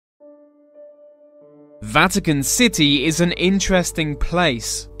Vatican City is an interesting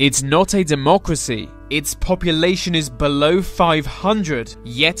place. It's not a democracy. Its population is below 500,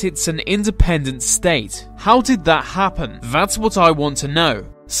 yet it's an independent state. How did that happen? That's what I want to know.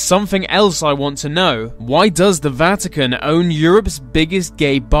 Something else I want to know: why does the Vatican own Europe's biggest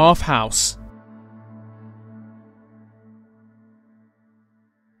gay bathhouse?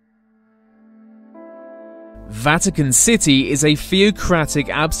 Vatican City is a theocratic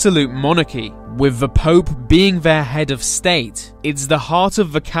absolute monarchy, with the Pope being their head of state. It's the heart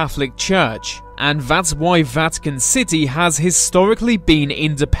of the Catholic Church, and that's why Vatican City has historically been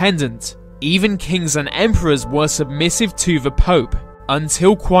independent. Even kings and emperors were submissive to the Pope.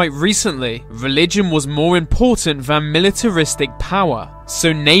 Until quite recently, religion was more important than militaristic power,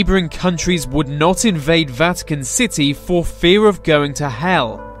 so neighboring countries would not invade Vatican City for fear of going to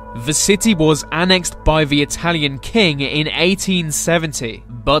hell. The city was annexed by the Italian king in 1870,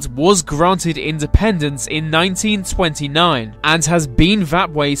 but was granted independence in 1929 and has been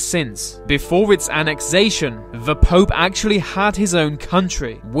that way since. Before its annexation, the Pope actually had his own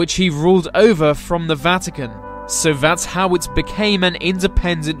country, which he ruled over from the Vatican. So that's how it became an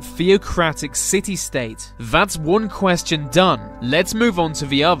independent theocratic city-state. That's one question done. Let's move on to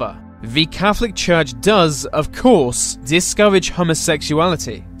the other. The Catholic Church does, of course, discourage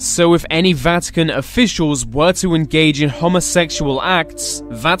homosexuality. So if any Vatican officials were to engage in homosexual acts,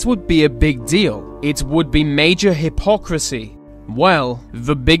 that would be a big deal. It would be major hypocrisy. Well,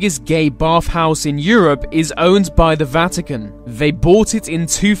 the biggest gay bathhouse in Europe is owned by the Vatican. They bought it in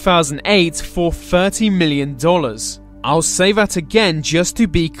 2008 for $30 million. I'll say that again just to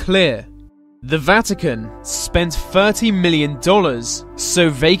be clear. The Vatican spent $30 million so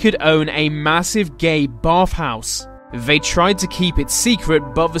they could own a massive gay bathhouse. They tried to keep it secret,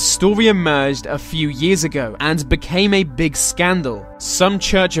 but the story emerged a few years ago and became a big scandal. Some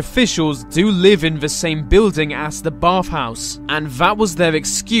church officials do live in the same building as the bathhouse, and that was their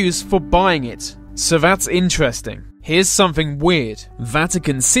excuse for buying it. So that's interesting. Here's something weird.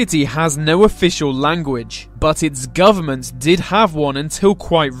 Vatican City has no official language, but its government did have one until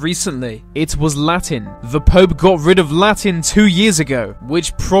quite recently. It was Latin. The Pope got rid of Latin 2 years ago,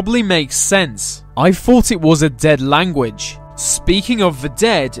 which probably makes sense. I thought it was a dead language. Speaking of the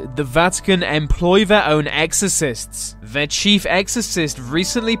dead, the Vatican employ their own exorcists. Their chief exorcist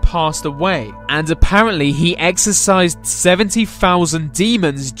recently passed away, and apparently he exorcised 70,000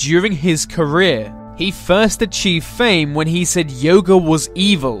 demons during his career. He first achieved fame when he said yoga was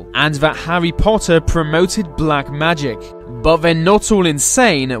evil and that Harry Potter promoted black magic. But they're not all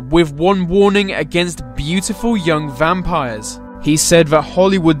insane, with one warning against beautiful young vampires. He said that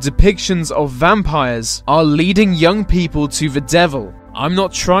Hollywood depictions of vampires are leading young people to the devil. I'm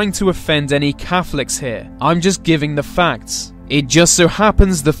not trying to offend any Catholics here, I'm just giving the facts. It just so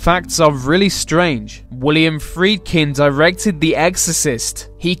happens the facts are really strange. William Friedkin directed The Exorcist.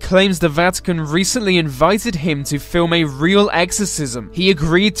 He claims the Vatican recently invited him to film a real exorcism. He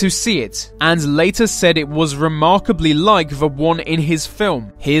agreed to see it, and later said it was remarkably like the one in his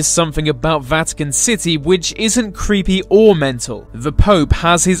film. Here's something about Vatican City which isn't creepy or mental. The Pope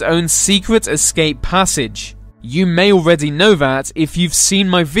has his own secret escape passage. You may already know that if you've seen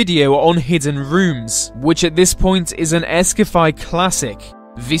my video on hidden rooms, which at this point is an Escafy classic.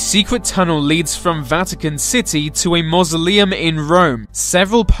 The secret tunnel leads from Vatican City to a mausoleum in Rome.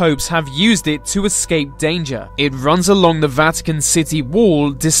 Several popes have used it to escape danger. It runs along the Vatican City wall,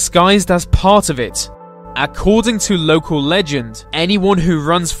 disguised as part of it. According to local legend, anyone who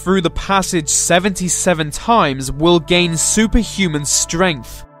runs through the passage 77 times will gain superhuman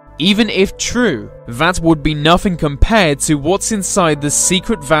strength. Even if true, that would be nothing compared to what's inside the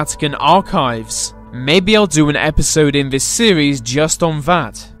secret Vatican archives. Maybe I'll do an episode in this series just on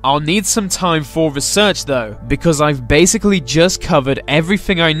that. I'll need some time for research though, because I've basically just covered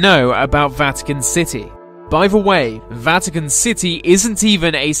everything I know about Vatican City. By the way, Vatican City isn't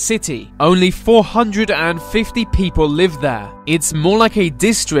even a city. Only 450 people live there. It's more like a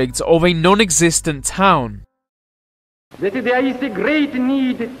district of a non-existent town. That there is a great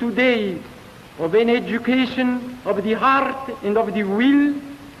need today of an education of the heart and of the will,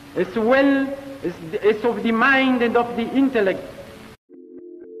 as well as of the mind and of the intellect,